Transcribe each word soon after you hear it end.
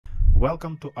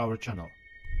Welcome to our channel.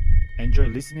 Enjoy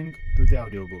listening to the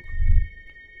audiobook.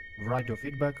 Write your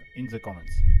feedback in the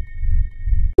comments.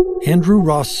 Andrew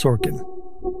Ross Sorkin,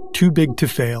 Too Big to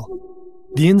Fail.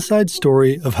 The inside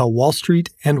story of how Wall Street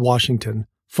and Washington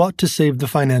fought to save the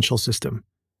financial system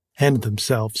and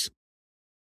themselves.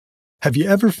 Have you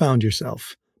ever found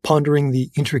yourself pondering the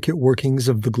intricate workings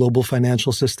of the global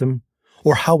financial system,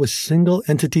 or how a single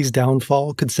entity's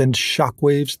downfall could send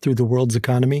shockwaves through the world's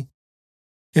economy?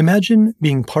 Imagine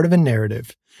being part of a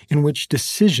narrative in which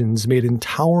decisions made in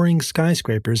towering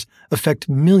skyscrapers affect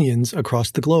millions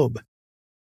across the globe.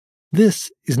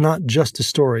 This is not just a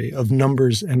story of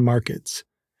numbers and markets.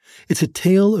 It's a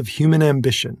tale of human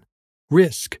ambition,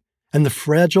 risk, and the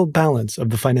fragile balance of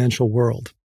the financial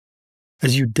world.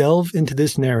 As you delve into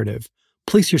this narrative,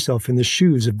 place yourself in the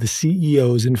shoes of the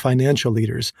CEOs and financial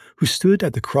leaders who stood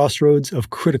at the crossroads of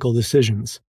critical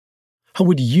decisions. How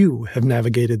would you have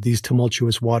navigated these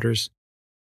tumultuous waters?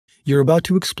 You're about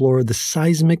to explore the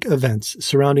seismic events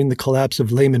surrounding the collapse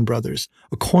of Lehman Brothers,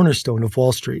 a cornerstone of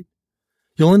Wall Street.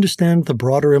 You'll understand the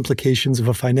broader implications of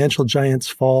a financial giant's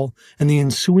fall and the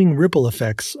ensuing ripple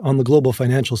effects on the global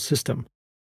financial system.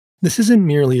 This isn't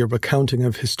merely a recounting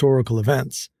of historical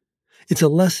events. It's a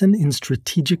lesson in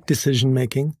strategic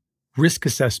decision-making, risk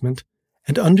assessment,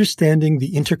 and understanding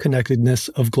the interconnectedness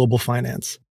of global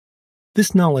finance.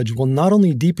 This knowledge will not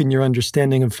only deepen your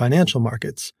understanding of financial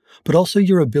markets, but also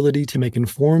your ability to make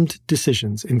informed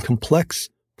decisions in complex,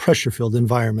 pressure-filled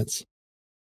environments.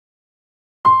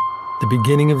 The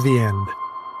beginning of the end.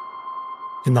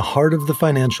 In the heart of the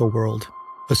financial world,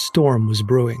 a storm was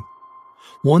brewing,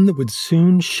 one that would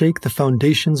soon shake the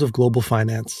foundations of global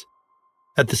finance.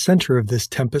 At the center of this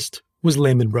tempest was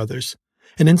Lehman Brothers,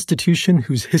 an institution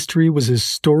whose history was as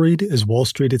storied as Wall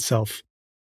Street itself.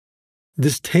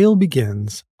 This tale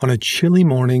begins on a chilly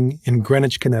morning in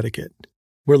Greenwich, Connecticut,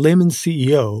 where Lehman's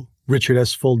CEO, Richard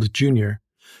S. Fuld Jr.,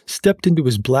 stepped into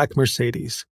his black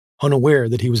Mercedes, unaware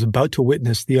that he was about to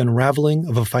witness the unraveling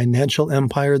of a financial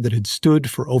empire that had stood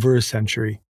for over a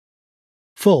century.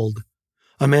 Fuld,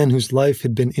 a man whose life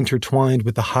had been intertwined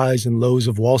with the highs and lows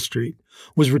of Wall Street,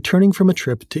 was returning from a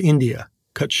trip to India,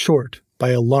 cut short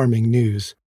by alarming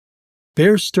news.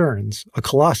 Bear Stearns, a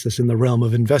colossus in the realm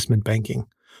of investment banking,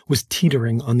 was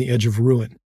teetering on the edge of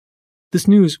ruin. This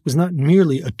news was not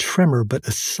merely a tremor but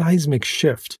a seismic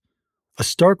shift, a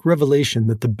stark revelation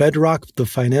that the bedrock of the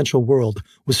financial world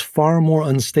was far more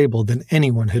unstable than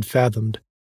anyone had fathomed.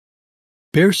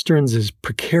 Bear Stearns'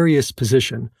 precarious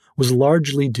position was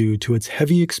largely due to its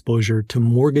heavy exposure to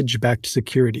mortgage-backed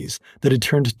securities that had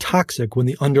turned toxic when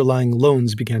the underlying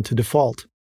loans began to default.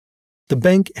 The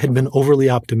bank had been overly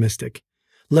optimistic,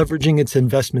 leveraging its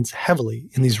investments heavily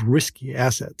in these risky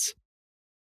assets.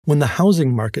 When the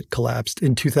housing market collapsed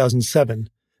in 2007,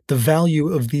 the value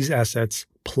of these assets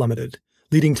plummeted,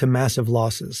 leading to massive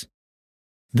losses.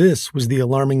 This was the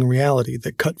alarming reality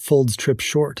that cut Fuld's trip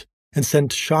short and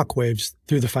sent shockwaves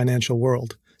through the financial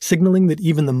world, signaling that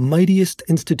even the mightiest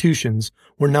institutions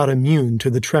were not immune to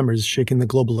the tremors shaking the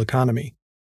global economy.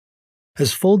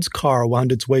 As Fuld's car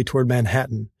wound its way toward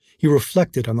Manhattan, he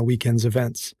reflected on the weekend's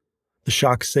events. The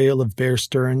shock sale of Bear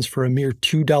Stearns for a mere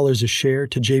 $2 a share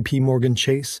to J.P. Morgan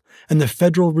Chase, and the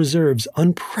Federal Reserve's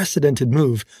unprecedented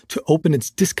move to open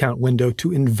its discount window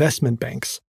to investment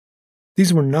banks.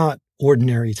 These were not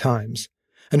ordinary times,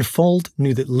 and Fuld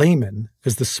knew that Lehman,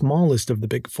 as the smallest of the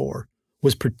Big Four,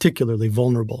 was particularly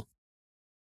vulnerable.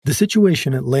 The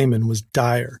situation at Lehman was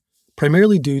dire,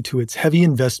 primarily due to its heavy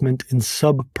investment in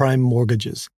subprime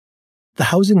mortgages. The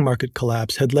housing market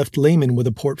collapse had left Lehman with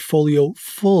a portfolio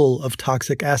full of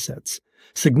toxic assets,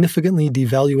 significantly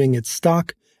devaluing its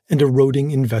stock and eroding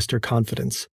investor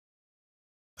confidence.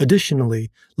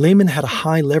 Additionally, Lehman had a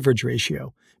high leverage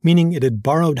ratio, meaning it had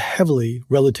borrowed heavily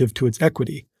relative to its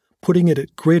equity, putting it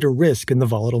at greater risk in the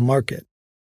volatile market.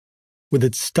 With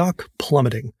its stock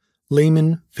plummeting,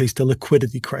 Lehman faced a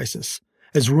liquidity crisis,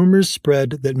 as rumors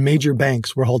spread that major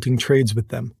banks were halting trades with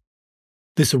them.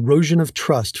 This erosion of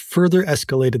trust further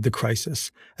escalated the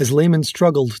crisis, as Lehman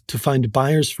struggled to find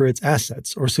buyers for its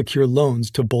assets or secure loans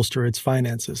to bolster its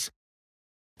finances.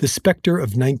 The specter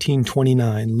of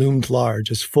 1929 loomed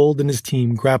large as Fuld and his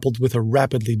team grappled with a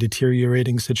rapidly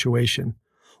deteriorating situation,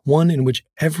 one in which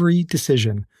every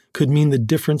decision could mean the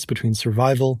difference between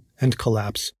survival and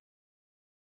collapse.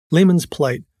 Lehman's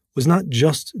plight was not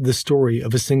just the story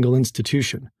of a single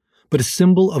institution, but a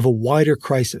symbol of a wider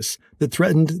crisis that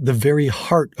threatened the very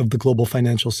heart of the global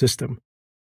financial system.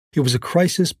 It was a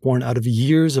crisis born out of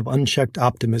years of unchecked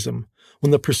optimism,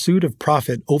 when the pursuit of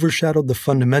profit overshadowed the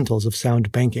fundamentals of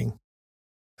sound banking.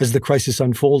 As the crisis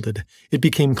unfolded, it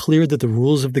became clear that the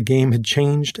rules of the game had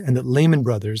changed and that Lehman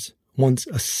Brothers, once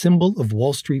a symbol of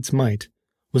Wall Street's might,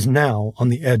 was now on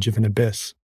the edge of an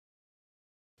abyss.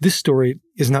 This story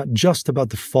is not just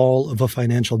about the fall of a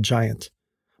financial giant,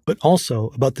 but also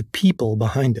about the people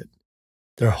behind it,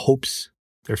 their hopes,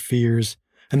 their fears,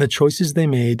 and the choices they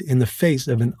made in the face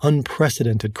of an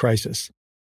unprecedented crisis.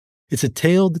 It's a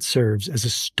tale that serves as a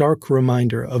stark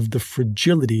reminder of the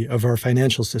fragility of our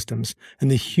financial systems and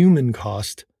the human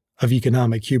cost of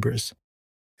economic hubris.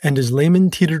 And as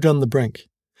Lehman teetered on the brink,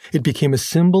 it became a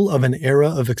symbol of an era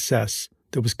of excess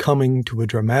that was coming to a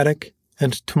dramatic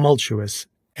and tumultuous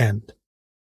end.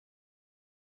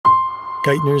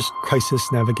 Geithner's Crisis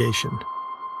Navigation.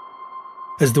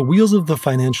 As the wheels of the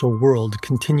financial world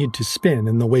continued to spin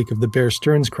in the wake of the Bear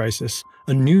Stearns crisis,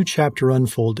 a new chapter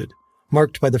unfolded,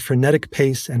 marked by the frenetic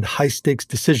pace and high-stakes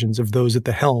decisions of those at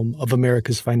the helm of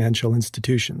America's financial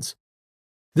institutions.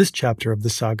 This chapter of the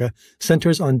saga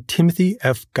centers on Timothy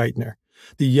F. Geithner,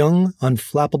 the young,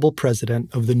 unflappable president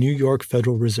of the New York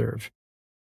Federal Reserve.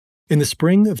 In the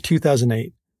spring of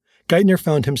 2008, Geithner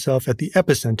found himself at the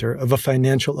epicenter of a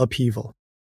financial upheaval.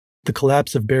 The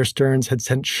collapse of Bear Stearns had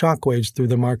sent shockwaves through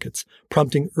the markets,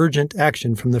 prompting urgent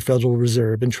action from the Federal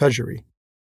Reserve and Treasury.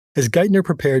 As Geithner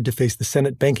prepared to face the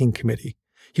Senate Banking Committee,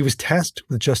 he was tasked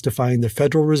with justifying the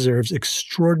Federal Reserve's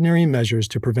extraordinary measures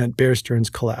to prevent Bear Stearns'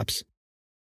 collapse.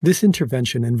 This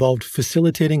intervention involved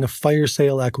facilitating a fire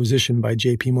sale acquisition by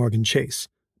J.P. Morgan Chase,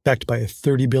 backed by a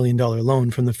 $30 billion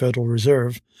loan from the Federal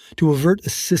Reserve, to avert a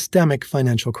systemic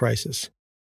financial crisis.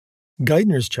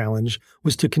 Geithner's challenge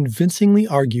was to convincingly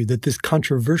argue that this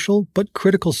controversial but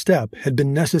critical step had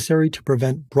been necessary to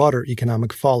prevent broader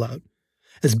economic fallout,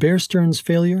 as Bear Stearns'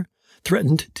 failure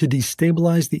threatened to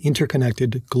destabilize the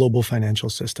interconnected global financial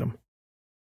system.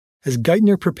 As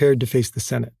Geithner prepared to face the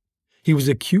Senate, he was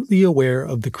acutely aware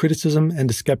of the criticism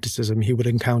and skepticism he would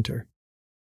encounter.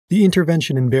 The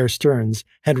intervention in Bear Stearns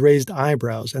had raised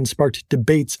eyebrows and sparked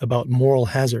debates about moral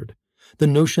hazard, the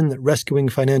notion that rescuing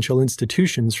financial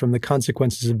institutions from the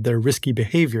consequences of their risky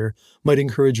behavior might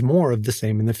encourage more of the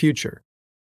same in the future.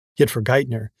 Yet for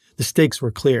Geithner, the stakes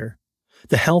were clear.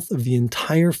 The health of the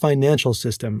entire financial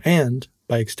system and,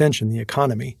 by extension the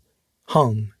economy,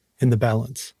 hung in the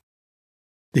balance.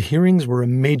 The hearings were a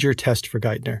major test for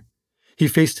Geithner. He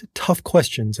faced tough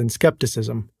questions and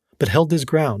skepticism, but held his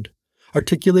ground,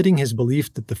 articulating his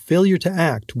belief that the failure to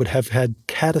act would have had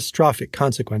catastrophic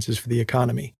consequences for the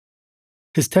economy.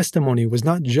 His testimony was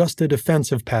not just a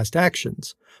defense of past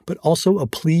actions, but also a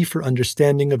plea for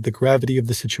understanding of the gravity of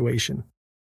the situation.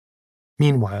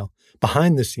 Meanwhile,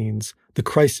 behind the scenes, the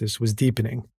crisis was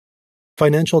deepening.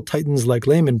 Financial titans like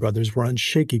Lehman Brothers were on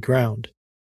shaky ground.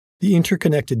 The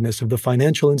interconnectedness of the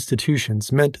financial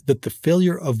institutions meant that the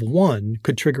failure of one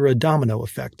could trigger a domino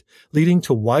effect, leading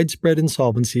to widespread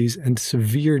insolvencies and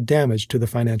severe damage to the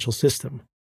financial system.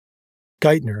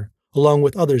 Geithner, along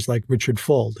with others like Richard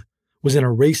Fuld, was in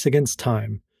a race against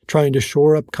time, trying to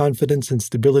shore up confidence and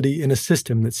stability in a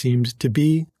system that seemed to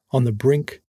be on the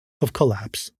brink of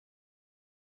collapse.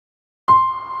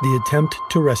 The attempt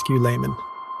to rescue Lehman.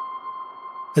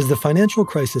 As the financial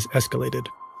crisis escalated,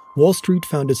 Wall Street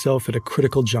found itself at a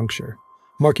critical juncture,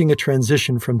 marking a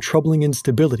transition from troubling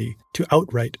instability to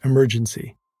outright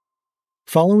emergency.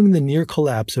 Following the near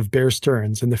collapse of Bear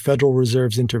Stearns and the Federal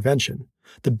Reserve's intervention,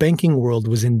 the banking world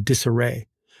was in disarray,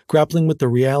 grappling with the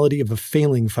reality of a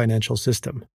failing financial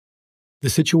system.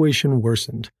 The situation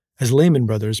worsened as Lehman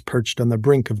Brothers perched on the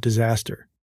brink of disaster.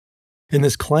 In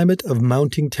this climate of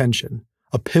mounting tension,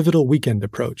 a pivotal weekend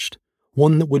approached,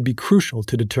 one that would be crucial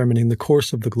to determining the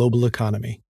course of the global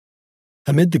economy.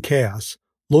 Amid the chaos,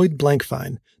 Lloyd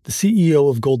Blankfein, the CEO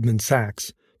of Goldman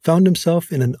Sachs, found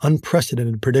himself in an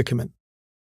unprecedented predicament.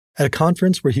 At a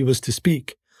conference where he was to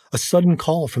speak, a sudden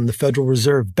call from the Federal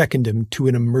Reserve beckoned him to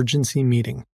an emergency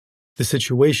meeting. The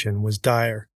situation was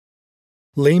dire.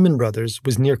 Lehman Brothers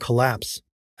was near collapse,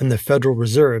 and the Federal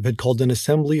Reserve had called an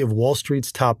assembly of Wall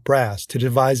Street's top brass to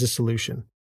devise a solution.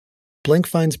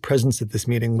 Blankfein's presence at this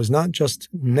meeting was not just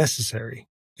necessary,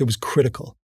 it was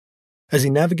critical. As he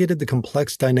navigated the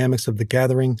complex dynamics of the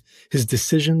gathering, his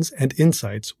decisions and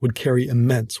insights would carry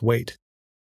immense weight.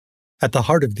 At the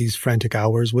heart of these frantic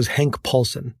hours was Hank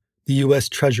Paulson, the U.S.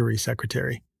 Treasury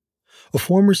Secretary. A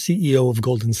former CEO of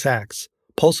Goldman Sachs,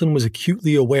 Paulson was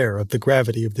acutely aware of the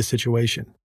gravity of the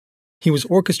situation. He was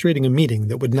orchestrating a meeting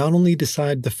that would not only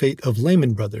decide the fate of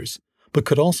Lehman Brothers, but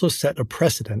could also set a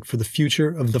precedent for the future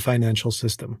of the financial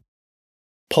system.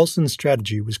 Paulson's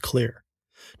strategy was clear: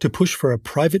 to push for a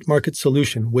private market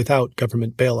solution without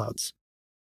government bailouts.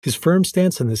 His firm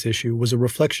stance on this issue was a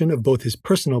reflection of both his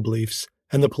personal beliefs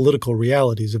and the political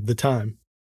realities of the time.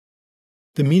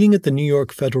 The meeting at the New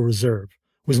York Federal Reserve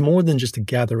was more than just a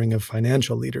gathering of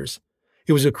financial leaders.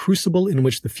 It was a crucible in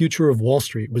which the future of Wall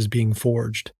Street was being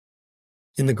forged.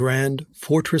 In the grand,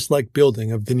 fortress-like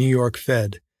building of the New York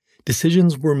Fed,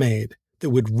 decisions were made that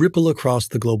would ripple across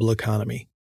the global economy.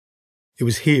 It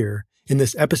was here, in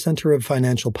this epicenter of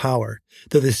financial power,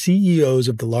 that the CEOs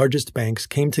of the largest banks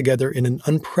came together in an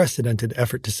unprecedented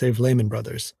effort to save Lehman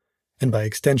Brothers, and by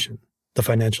extension, the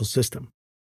financial system.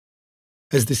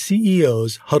 As the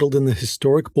CEOs huddled in the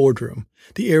historic boardroom,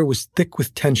 the air was thick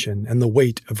with tension and the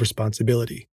weight of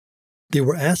responsibility. They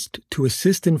were asked to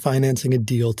assist in financing a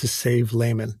deal to save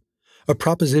Lehman, a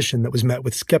proposition that was met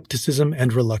with skepticism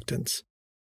and reluctance.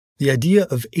 The idea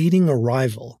of aiding a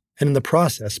rival, and in the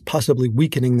process possibly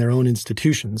weakening their own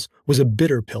institutions, was a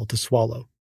bitter pill to swallow.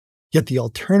 Yet the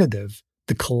alternative,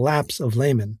 the collapse of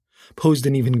Lehman, posed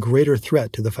an even greater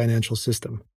threat to the financial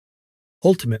system.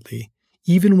 Ultimately,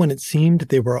 even when it seemed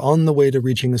they were on the way to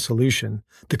reaching a solution,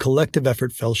 the collective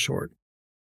effort fell short.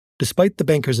 Despite the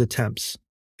bankers' attempts,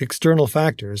 external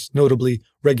factors, notably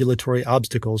regulatory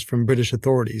obstacles from British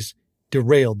authorities,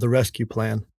 derailed the rescue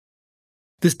plan.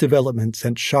 This development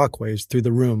sent shockwaves through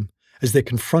the room as they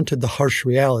confronted the harsh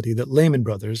reality that Lehman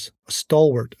Brothers, a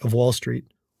stalwart of Wall Street,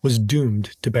 was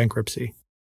doomed to bankruptcy.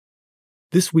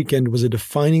 This weekend was a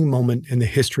defining moment in the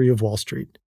history of Wall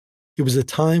Street. It was a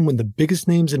time when the biggest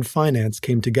names in finance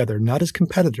came together not as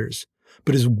competitors,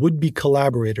 but as would-be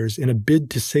collaborators in a bid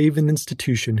to save an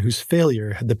institution whose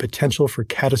failure had the potential for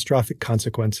catastrophic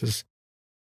consequences.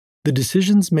 The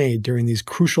decisions made during these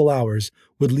crucial hours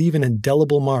would leave an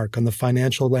indelible mark on the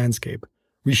financial landscape,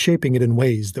 reshaping it in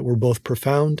ways that were both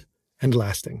profound and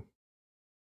lasting.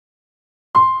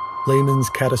 Lehman's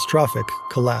catastrophic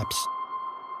collapse.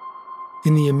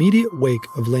 In the immediate wake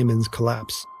of Lehman's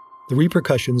collapse, the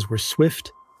repercussions were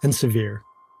swift and severe.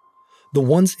 The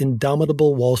once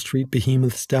indomitable Wall Street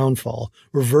behemoth's downfall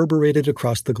reverberated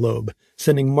across the globe,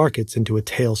 sending markets into a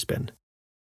tailspin.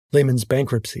 Lehman's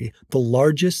bankruptcy, the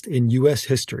largest in U.S.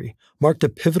 history, marked a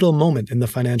pivotal moment in the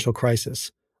financial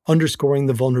crisis, underscoring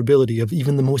the vulnerability of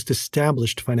even the most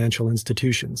established financial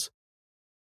institutions.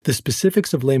 The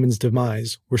specifics of Lehman's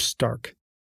demise were stark.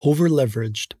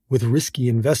 Over-leveraged with risky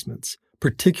investments,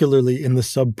 particularly in the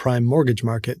subprime mortgage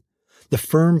market, the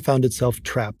firm found itself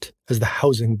trapped as the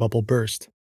housing bubble burst.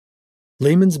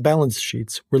 Lehman's balance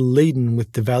sheets were laden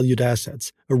with devalued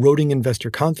assets, eroding investor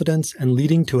confidence and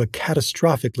leading to a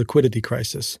catastrophic liquidity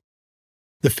crisis.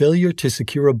 The failure to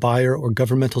secure a buyer or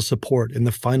governmental support in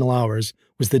the final hours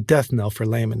was the death knell for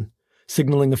Lehman,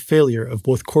 signaling a failure of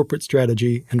both corporate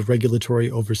strategy and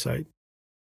regulatory oversight.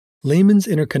 Lehman's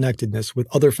interconnectedness with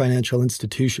other financial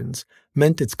institutions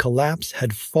meant its collapse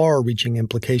had far-reaching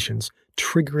implications,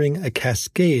 triggering a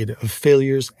cascade of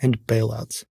failures and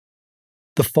bailouts.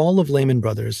 The fall of Lehman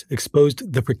Brothers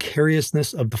exposed the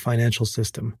precariousness of the financial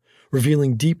system,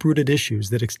 revealing deep-rooted issues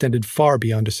that extended far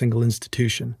beyond a single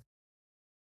institution.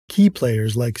 Key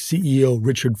players like CEO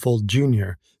Richard Fuld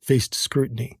Jr. faced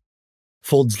scrutiny.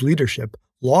 Fuld's leadership,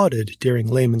 lauded during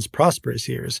Lehman's prosperous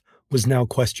years, was now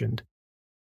questioned.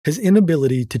 His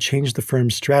inability to change the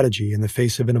firm's strategy in the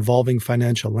face of an evolving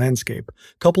financial landscape,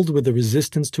 coupled with the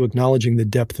resistance to acknowledging the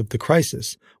depth of the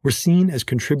crisis, were seen as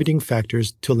contributing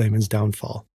factors to Lehman's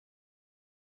downfall.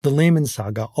 The Lehman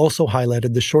saga also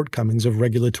highlighted the shortcomings of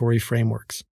regulatory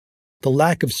frameworks. The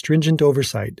lack of stringent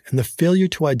oversight and the failure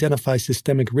to identify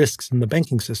systemic risks in the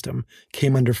banking system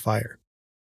came under fire.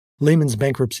 Lehman's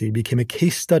bankruptcy became a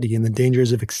case study in the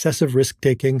dangers of excessive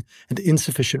risk-taking and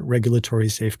insufficient regulatory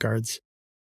safeguards.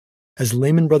 As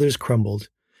Lehman Brothers crumbled,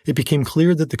 it became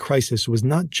clear that the crisis was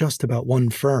not just about one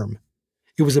firm.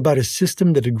 It was about a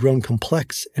system that had grown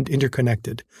complex and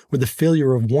interconnected, where the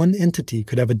failure of one entity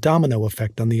could have a domino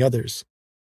effect on the others.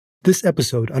 This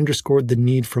episode underscored the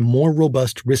need for more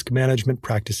robust risk management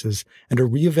practices and a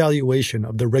reevaluation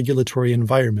of the regulatory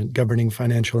environment governing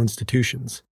financial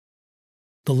institutions.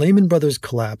 The Lehman Brothers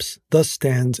collapse thus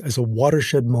stands as a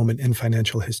watershed moment in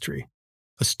financial history,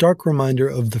 a stark reminder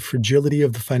of the fragility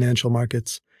of the financial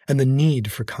markets and the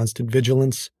need for constant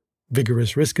vigilance,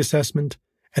 vigorous risk assessment,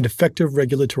 and effective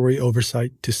regulatory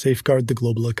oversight to safeguard the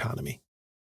global economy.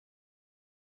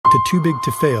 To Too Big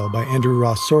to Fail by Andrew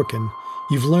Ross Sorkin,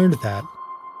 you've learned that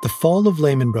the fall of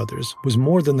Lehman Brothers was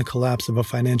more than the collapse of a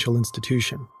financial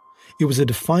institution. It was a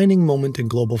defining moment in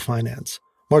global finance,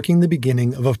 marking the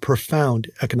beginning of a profound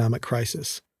economic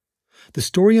crisis. The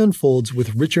story unfolds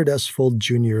with Richard S. Fuld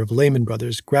Jr. of Lehman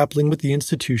Brothers grappling with the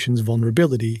institution's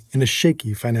vulnerability in a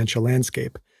shaky financial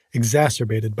landscape,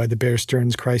 exacerbated by the Bear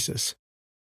Stearns crisis.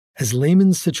 As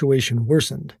Lehman's situation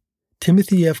worsened,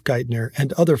 Timothy F. Geithner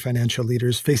and other financial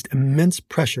leaders faced immense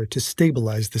pressure to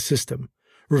stabilize the system,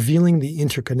 revealing the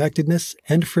interconnectedness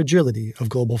and fragility of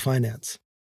global finance.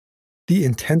 The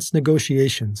intense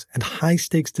negotiations and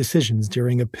high-stakes decisions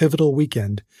during a pivotal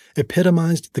weekend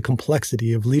epitomized the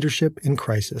complexity of leadership in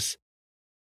crisis.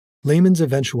 Lehman's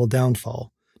eventual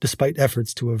downfall, despite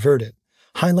efforts to avert it,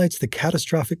 highlights the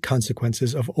catastrophic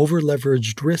consequences of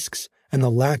over-leveraged risks and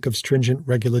the lack of stringent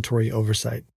regulatory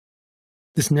oversight.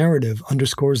 This narrative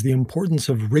underscores the importance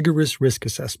of rigorous risk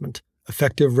assessment,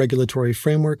 effective regulatory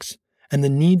frameworks, and the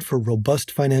need for robust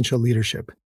financial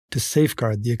leadership to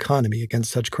safeguard the economy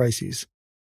against such crises.